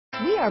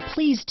We are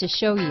pleased to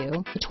show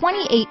you the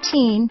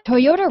 2018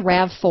 Toyota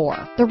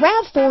RAV4. The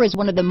RAV4 is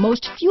one of the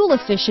most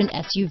fuel-efficient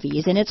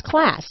SUVs in its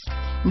class.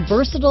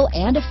 Versatile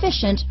and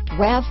efficient,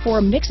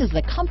 RAV4 mixes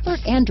the comfort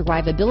and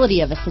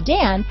drivability of a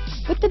sedan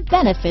with the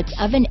benefits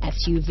of an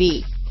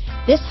SUV.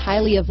 This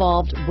highly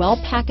evolved,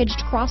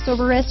 well-packaged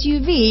crossover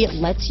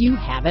SUV lets you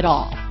have it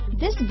all.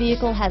 This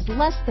vehicle has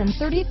less than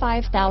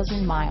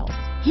 35,000 miles.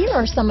 Here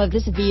are some of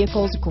this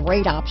vehicle's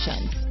great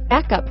options: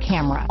 backup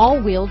camera,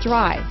 all-wheel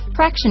drive,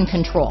 traction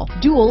control,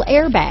 dual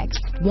airbags,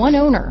 one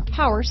owner,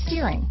 power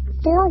steering,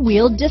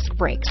 four-wheel disc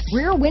brakes,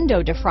 rear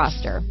window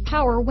defroster,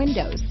 power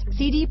windows,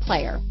 CD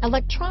player,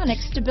 electronic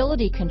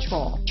stability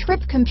control,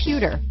 trip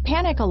computer,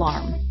 panic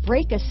alarm,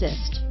 brake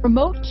assist,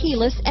 remote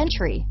keyless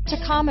entry,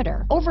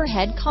 tachometer,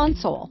 overhead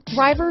console,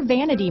 driver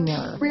vanity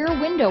mirror, rear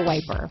window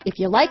wiper. If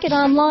you like it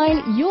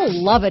online,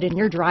 you'll love it in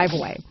your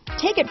driveway.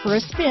 Take it for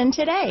a spin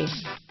today.